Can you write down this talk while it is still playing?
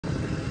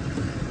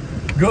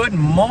Good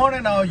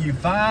morning, all you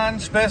fine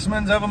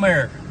specimens of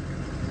America.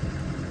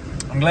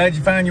 I'm glad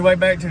you found your way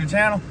back to the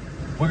channel.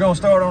 We're gonna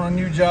start on a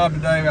new job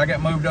today. I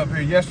got moved up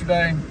here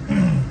yesterday.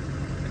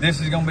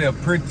 This is gonna be a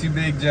pretty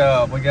big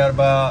job. We got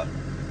about,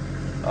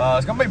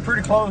 it's gonna be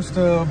pretty close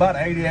to about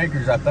 80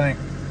 acres, I think.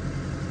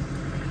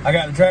 I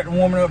got the tractor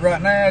warming up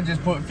right now,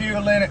 just put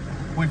fuel in it.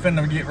 We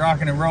finna get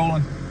rocking and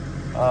rolling.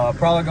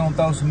 Probably gonna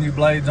throw some new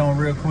blades on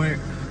real quick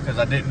because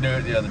I didn't do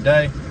it the other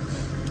day.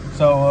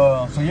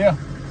 So yeah,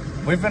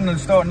 we finna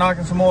start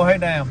knocking some more hay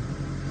down.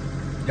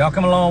 Y'all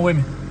come along with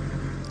me.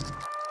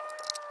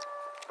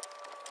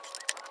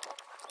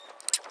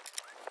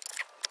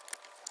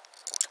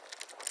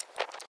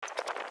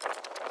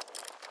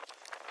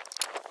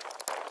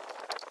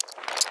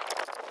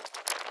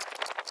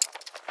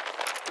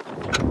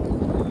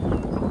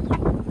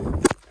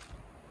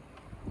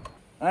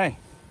 Hey,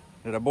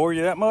 did I bore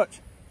you that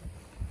much?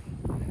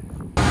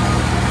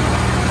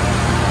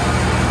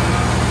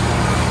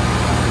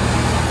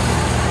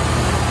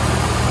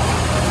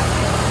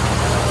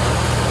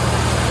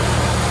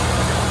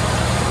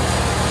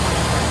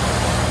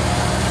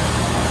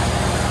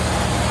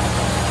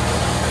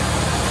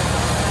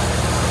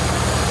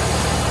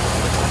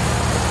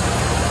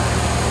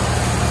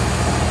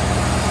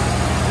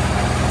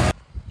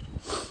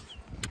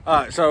 All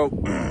right, so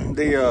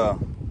the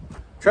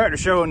tractor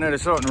showing that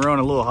it's starting to run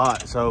a little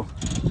hot, so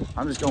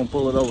I'm just gonna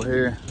pull it over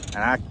here,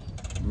 and I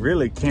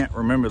really can't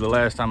remember the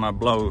last time I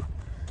blow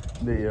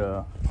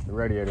the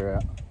radiator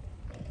out.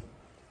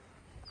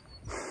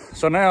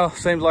 So now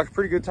seems like a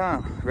pretty good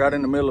time, right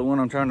in the middle of when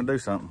I'm trying to do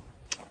something.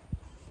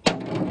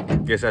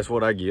 Guess that's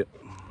what I get.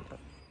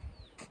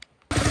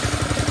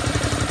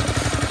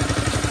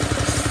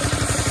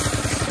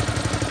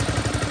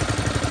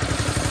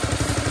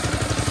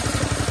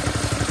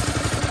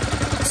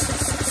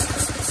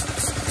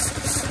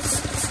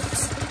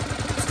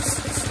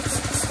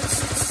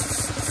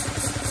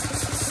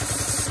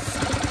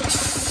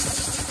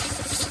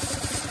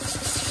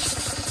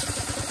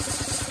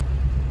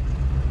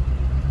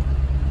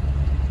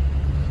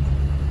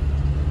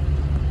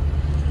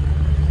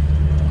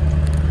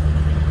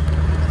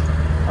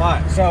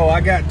 So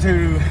I got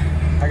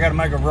to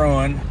make a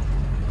run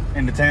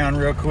into town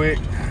real quick.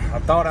 I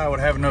thought I would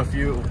have enough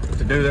fuel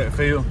to do that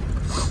field,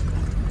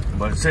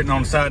 but sitting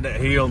on the side of that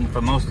hill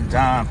for most of the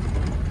time,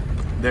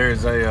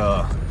 there's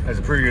a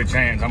pretty good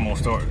chance I'm gonna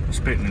start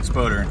spitting and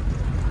sputtering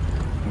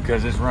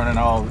because it's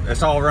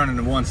all running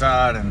to one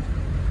side and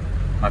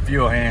my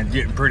fuel hand's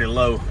getting pretty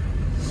low.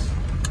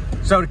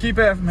 So to keep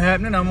that from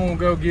happening, I'm gonna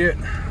go get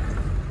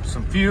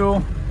some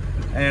fuel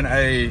and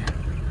a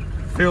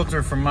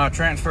filter from my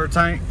transfer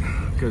tank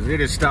because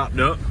it is stopped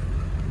up,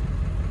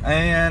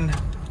 and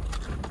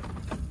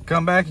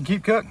come back and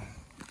keep cooking.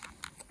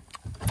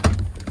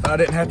 If I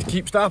didn't have to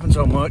keep stopping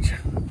so much,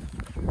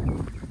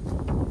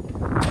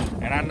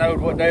 and I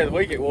knowed what day of the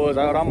week it was,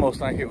 I would almost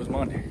think it was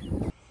Monday.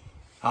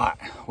 All right,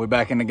 we're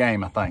back in the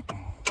game, I think.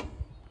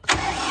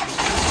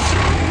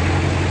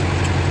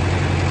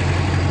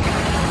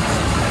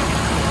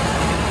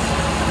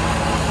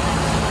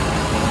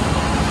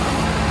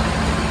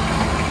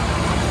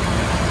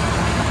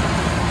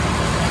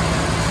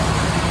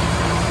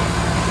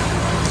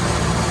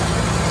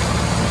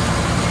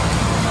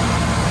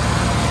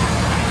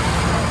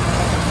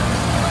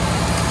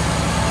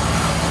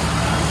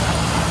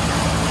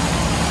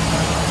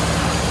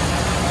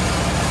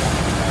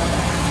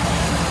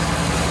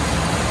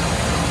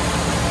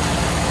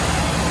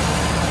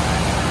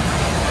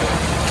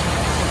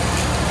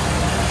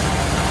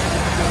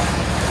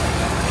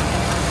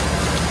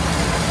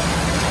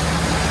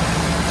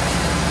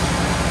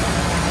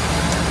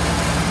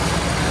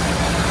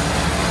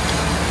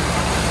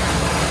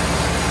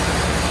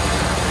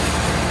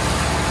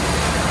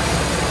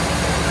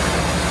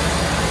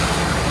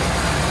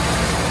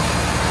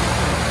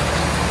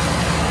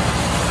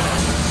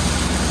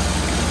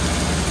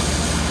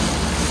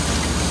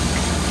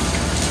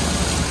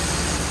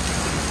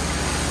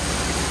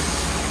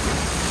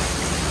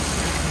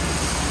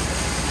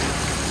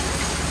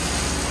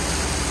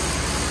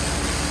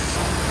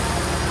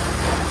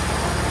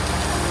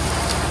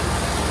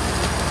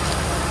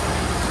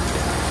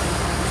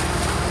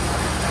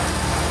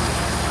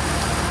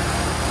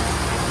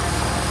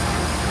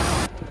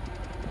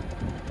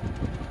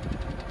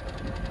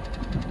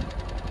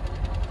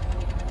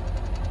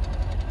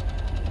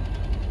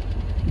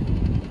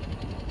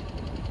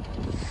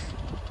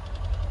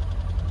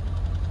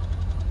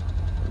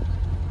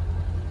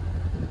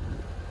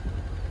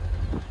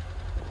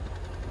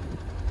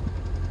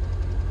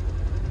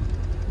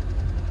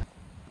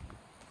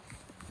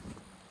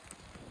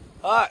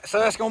 All right, so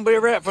that's gonna be a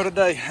wrap for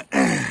today.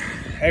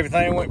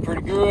 Everything went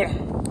pretty good.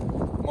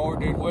 Mower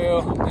did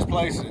well. This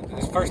is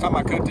the first time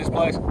I cut this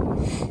place.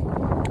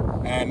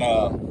 And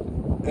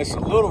it's a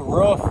little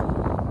rough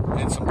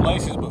in some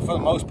places, but for the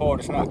most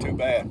part, it's not too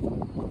bad.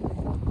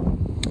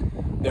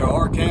 There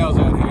are cows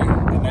out here,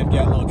 and they've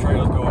got little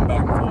trails going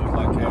back and forth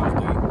like cows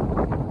do.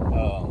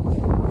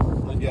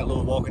 They've got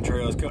little walking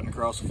trails cutting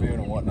across the field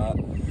and whatnot.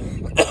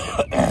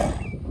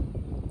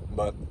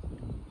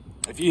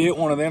 you hit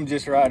one of them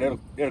just right, it'll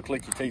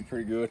click your teeth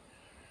pretty good.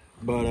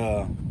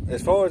 But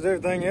as far as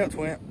everything else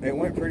went, it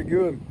went pretty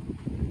good.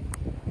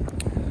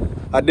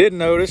 I did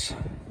notice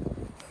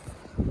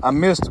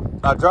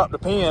I dropped a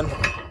pin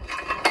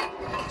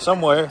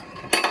somewhere.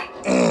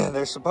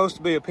 There's supposed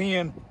to be a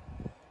pin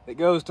that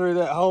goes through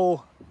that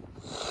hole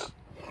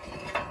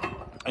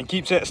and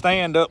keeps that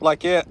stand up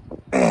like that.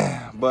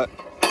 But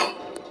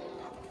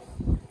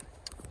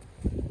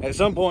at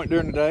some point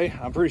during the day,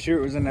 I'm pretty sure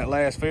it was in that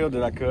last field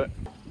that I cut,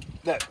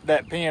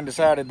 that pin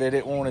decided that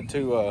it wanted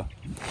to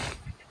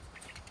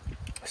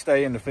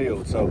stay in the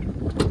field. So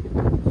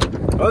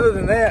other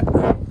than that,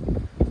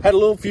 had a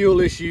little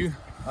fuel issue,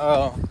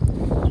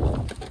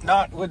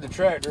 not with the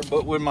tractor,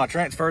 but with my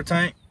transfer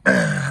tank.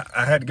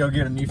 I had to go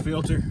get a new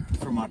filter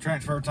for my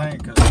transfer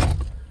tank because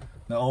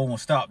the old one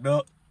stopped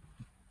up.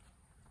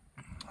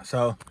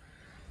 So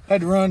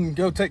had to run and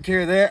go take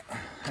care of that.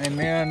 And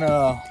then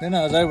I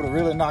was able to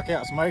really knock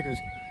out some acres.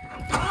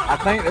 I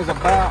think there's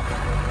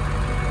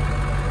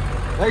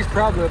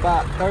probably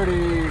about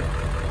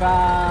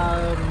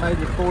 35,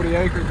 maybe 40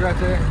 acres right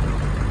there.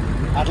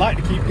 I'd like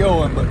to keep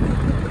going, but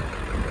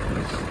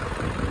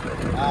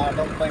I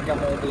don't think I'm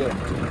gonna be able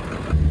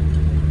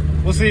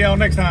to. We'll see y'all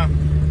next time.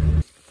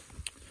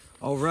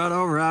 All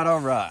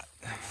right.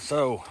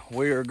 So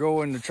we are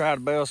going to try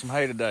to bale some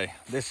hay today.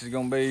 This is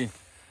gonna be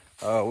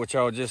what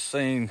y'all just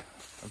seen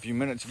a few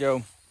minutes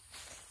ago.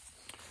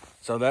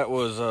 So that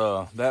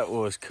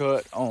was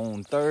cut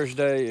on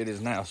Thursday. It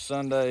is now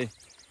Sunday,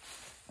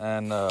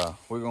 and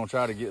we're gonna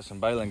try to get some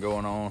baling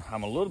going on.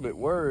 I'm a little bit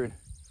worried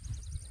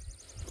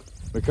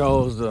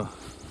because a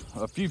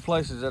few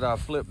places that I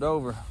flipped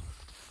over,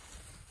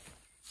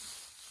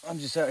 I'm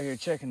just out here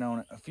checking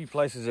on it. A few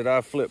places that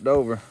I flipped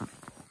over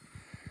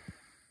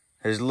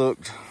has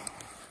looked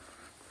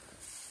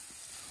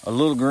a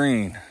little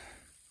green.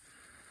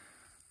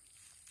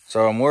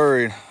 So I'm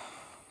worried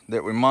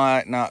that we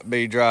might not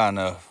be dry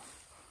enough.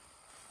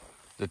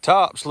 The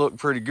tops look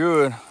pretty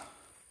good,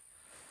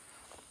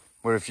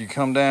 but if you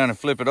come down and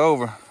flip it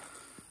over,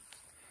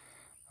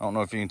 I don't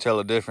know if you can tell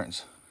the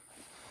difference.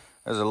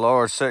 There's a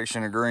large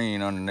section of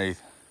green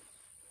underneath.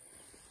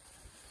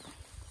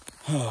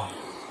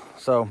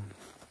 So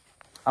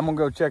I'm gonna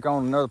go check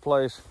on another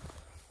place.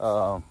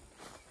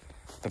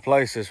 The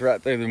place that's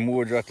right there in the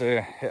woods right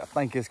there, I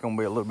think it's gonna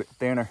be a little bit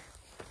thinner.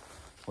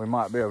 We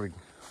might be able to,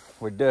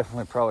 we're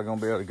definitely probably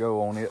gonna be able to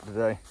go on it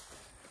today.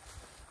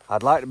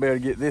 I'd like to be able to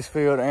get this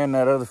field and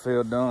that other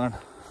field done,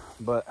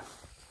 but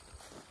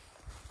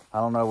I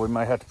don't know, we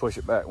may have to push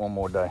it back one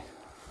more day.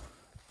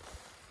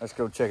 Let's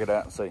go check it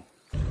out and see.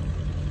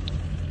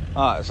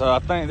 All right, so I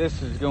think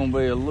this is gonna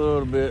be a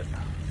little bit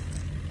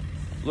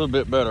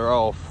better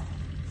off.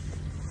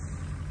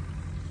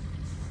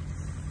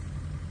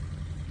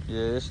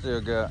 Yeah, it's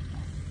still got,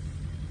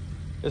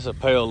 it's a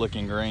pale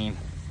looking green.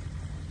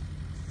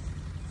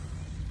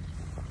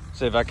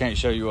 See if I can't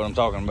show you what I'm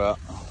talking about.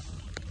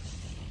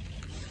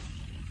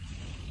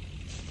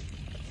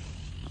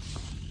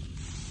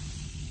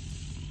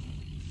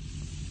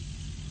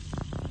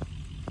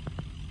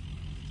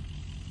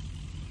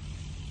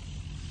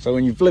 So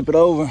when you flip it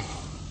over,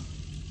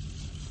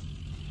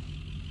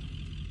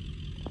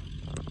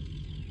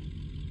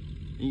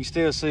 you can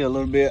still see a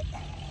little bit,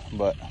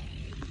 but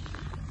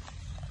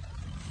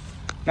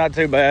not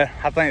too bad.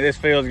 I think this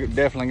field's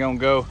definitely gonna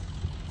go.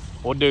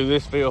 We'll do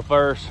this field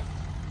first,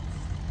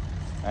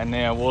 and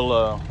then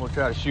we'll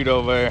try to shoot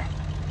over there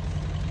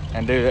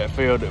and do that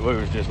field that we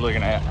was just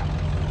looking at.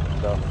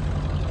 So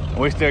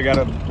we still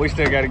gotta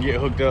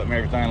get hooked up and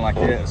everything like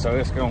that. So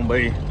it's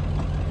gonna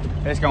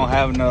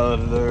have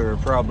another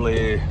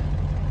probably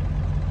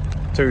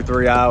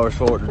 2-3 hours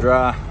for it to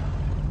dry,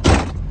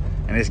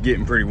 and it's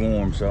getting pretty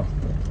warm, so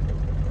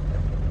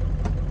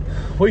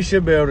we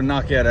should be able to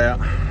knock that out.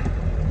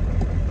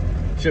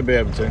 Should be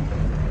able to.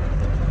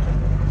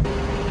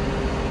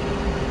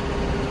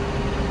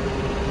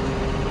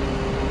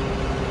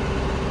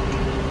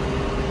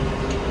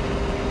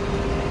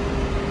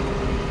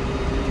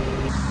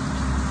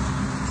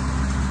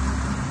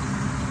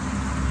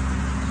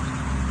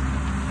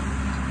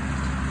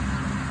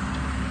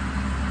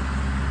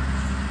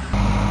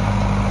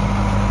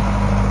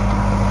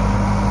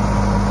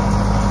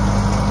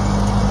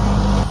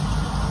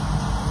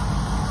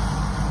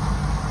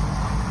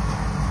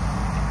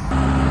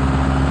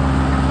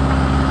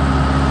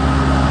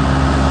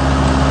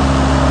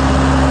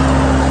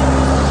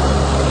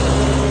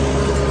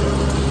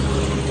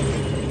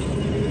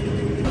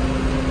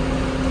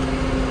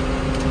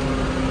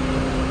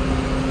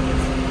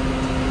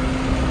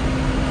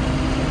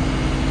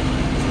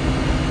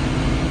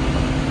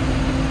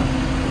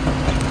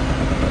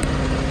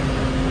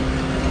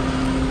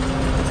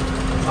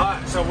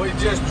 So we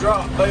just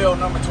dropped bale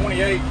number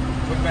 28.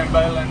 We've been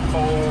baling for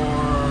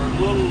a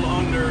little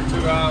under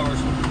 2 hours.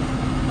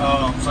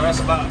 So that's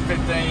about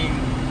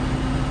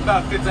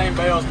 15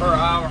 bales per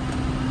hour.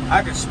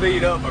 I could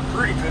speed up a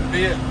pretty good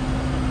bit,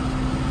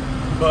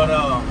 but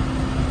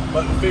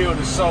the field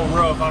is so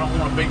rough, I don't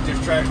want to beat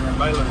this tractor and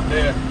bale it to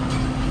death.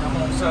 I'm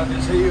on the side of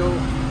this hill.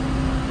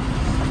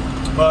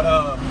 But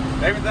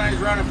everything's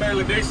running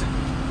fairly decent.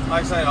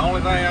 Like I say, the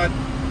only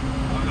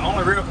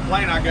real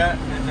complaint I got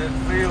is that the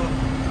field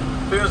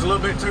feels a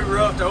little bit too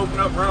rough to open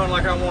up run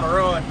like I want to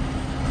run.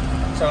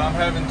 So I'm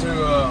having to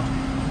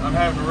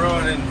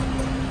run in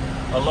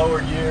a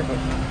lower gear, but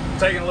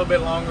it's taking a little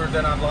bit longer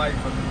than I'd like.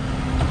 But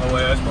oh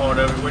well, that's part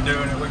of it. We're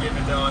doing it. We're getting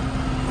it done.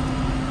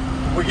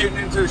 We're getting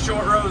into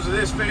short rows of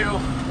this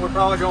field. We're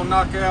probably gonna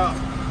knock out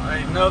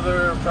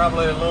another,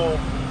 probably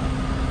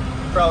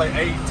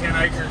 8-10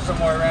 acres,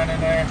 somewhere around in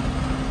there.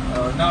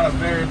 Not a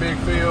very big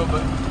field,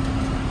 but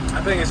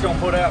I think it's gonna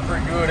put out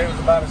pretty good. It was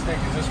about as thick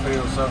as this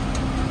field, so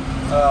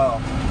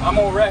I'm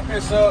gonna wrap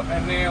this up,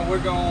 and then we're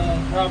gonna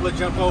probably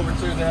jump over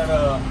to that.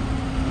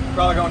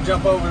 Probably gonna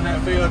jump over in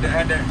that field that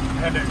had that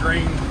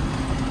green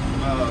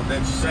that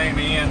you seen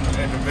in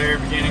at the very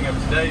beginning of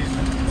today's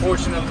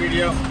portion of the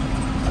video.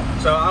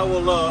 So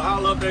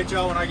I'll update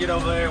y'all when I get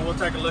over there, and we'll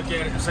take a look at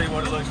it and see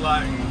what it looks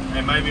like,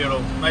 and maybe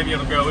it'll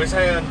go. It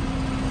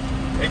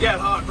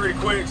got hot pretty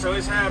quick, so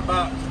it's had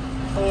about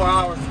 4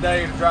 hours a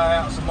day to dry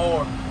out some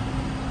more.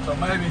 So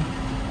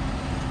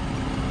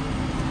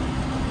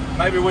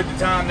maybe with the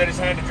time that it's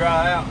had to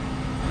dry out,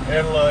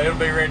 it'll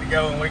be ready to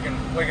go, and we can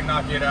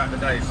knock it out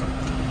today. So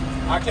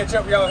I'll catch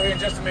up with y'all here in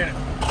just a minute.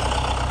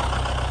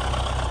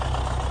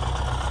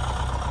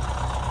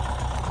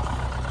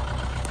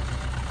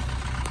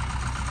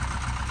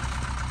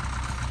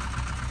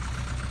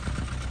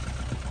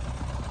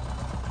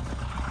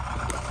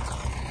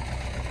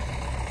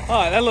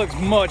 All right, that looks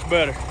much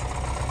better.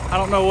 I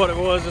don't know what it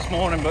was this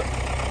morning, but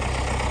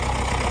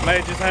I may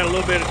have just had a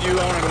little bit of dew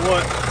on it or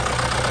what.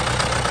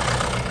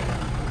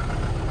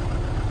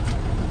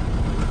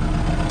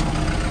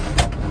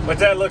 But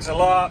that looks a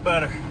lot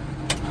better.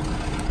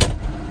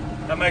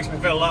 That makes me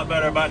feel a lot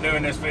better about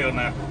doing this field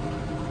now.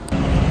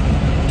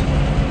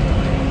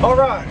 All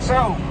right,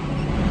 so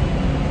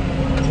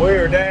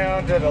we're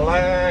down to the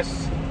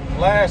last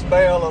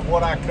bale of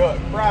what I cut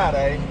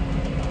Friday.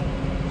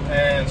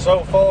 And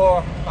so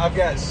far, I've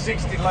got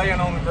 60 laying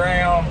on the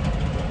ground.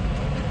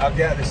 I've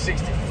got the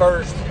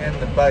 61st in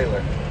the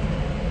baler.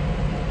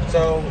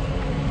 So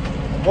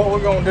what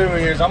we're gonna do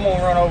is I'm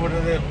gonna run over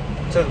to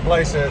the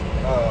place that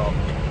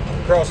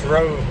across the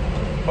road,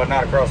 well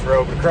not across the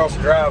road, but across the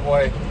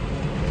driveway.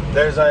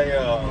 There's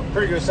a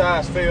pretty good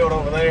sized field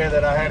over there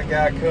that I had a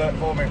guy cut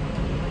for me.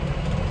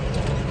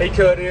 He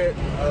cut it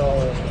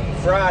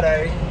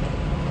Friday.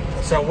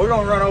 So we're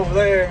gonna run over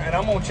there, and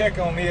I'm gonna check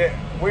on it.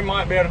 We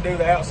might be able to do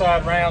the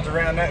outside rounds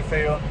around that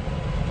field,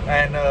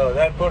 and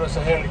that'd put us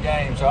ahead of the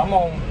game. So I'm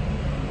gonna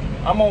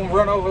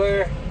run over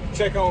there,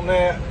 check on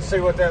that, see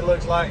what that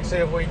looks like, see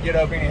if we can get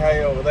up any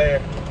hay over there,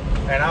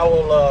 and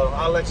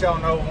I'll let y'all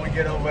know when we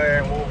get over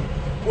there, and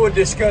we'll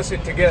discuss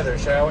it together,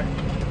 shall we?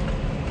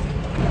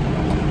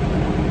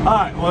 All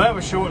right, well that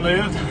was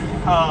short-lived.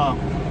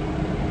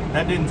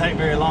 That didn't take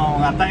very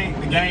long. I think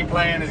the game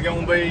plan is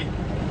gonna be,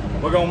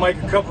 we're gonna make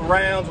a couple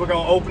rounds, we're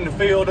gonna open the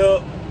field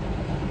up,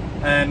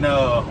 and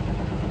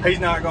he's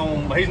not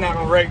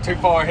gonna rake too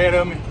far ahead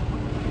of me.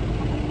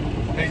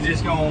 He's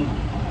just gonna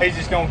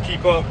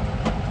keep up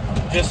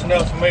just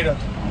enough for me to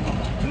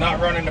not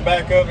run in the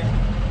back of him.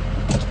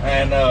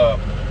 And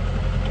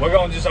we're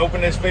gonna just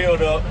open this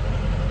field up,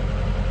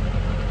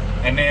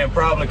 and then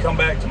probably come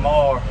back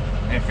tomorrow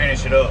and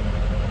finish it up.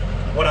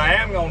 What I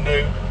am gonna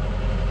do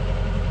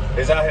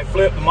is I have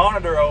flipped the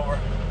monitor over,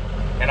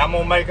 and I'm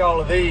gonna make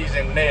all of these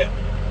in net.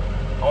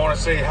 I wanna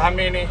see how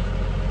many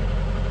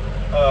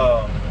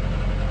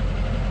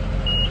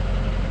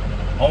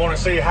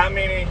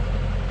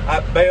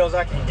bales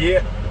I can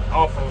get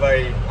off of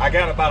I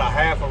got about a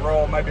half a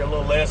roll, maybe a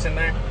little less in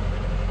there.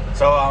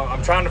 So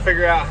I'm trying to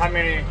figure out how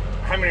many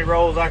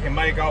rolls I can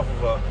make off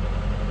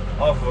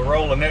of a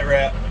roll of net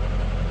wrap,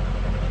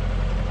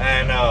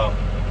 and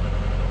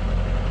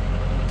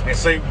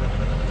see,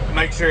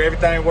 make sure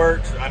everything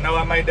works. I know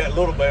I made that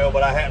little bale,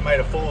 but I hadn't made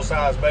a full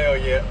size bale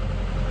yet.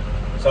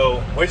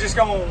 So we're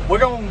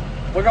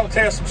gonna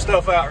test some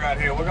stuff out right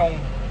here. We're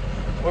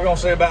gonna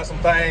see about some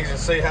things and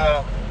see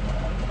how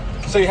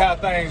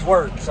things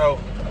work. So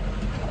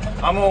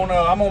I'm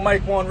gonna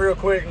make one real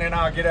quick, and then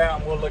I'll get out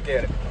and we'll look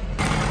at it.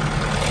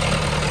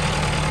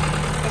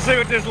 Let's see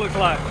what this looks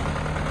like.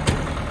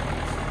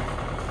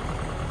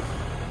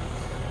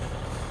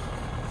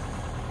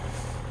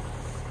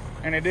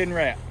 And it didn't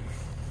wrap.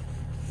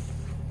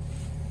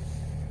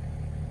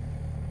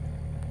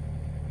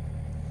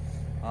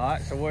 All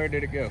right, so where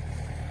did it go?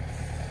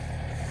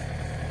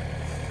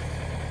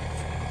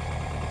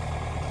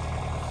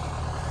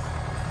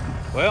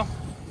 Well,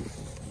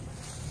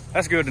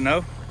 that's good to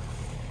know.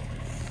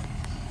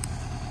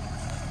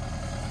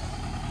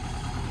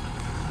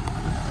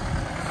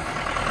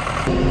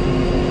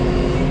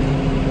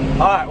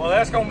 All right, well,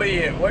 that's gonna be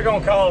it. We're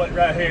gonna call it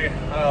right here.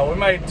 We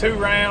made 2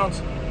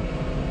 rounds,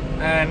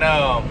 and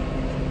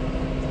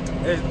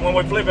when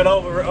we flip it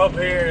over up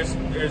here,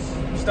 it's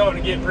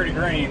starting to get pretty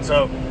green.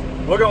 So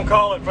we're gonna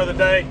call it for the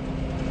day.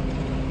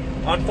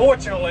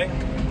 Unfortunately,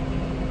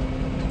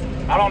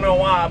 I don't know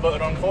why,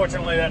 but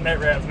unfortunately that net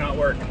wrap's not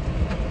working.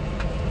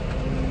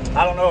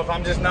 I don't know if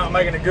I'm just not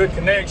making a good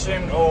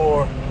connection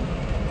or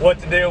what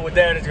the deal with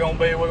that is going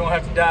to be. We're going to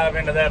have to dive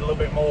into that a little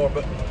bit more.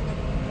 But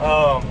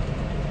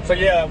so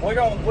yeah, we're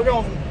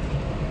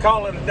gonna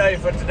call it a day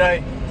for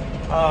today.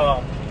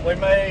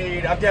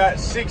 I've got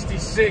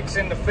 66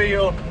 in the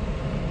field,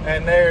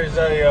 and there's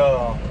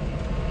a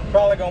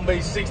probably gonna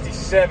be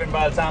 67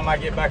 by the time I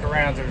get back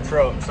around to the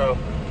truck. So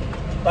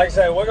like I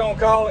said, we're gonna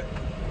call it.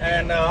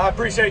 And I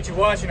appreciate you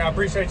watching. I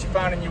appreciate you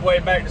finding your way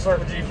back to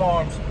Circle G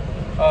Farms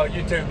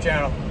YouTube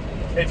channel.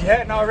 If you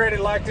hadn't already,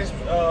 like the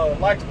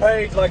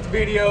page, like the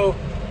video,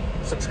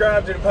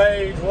 subscribe to the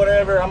page,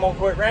 whatever. I'm gonna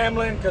quit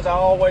rambling because I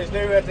always do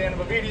at the end of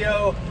a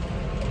video.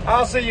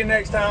 I'll see you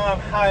next time.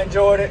 I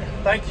enjoyed it.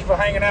 Thank you for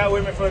hanging out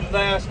with me for the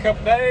last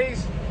couple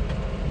days.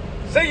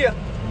 See ya.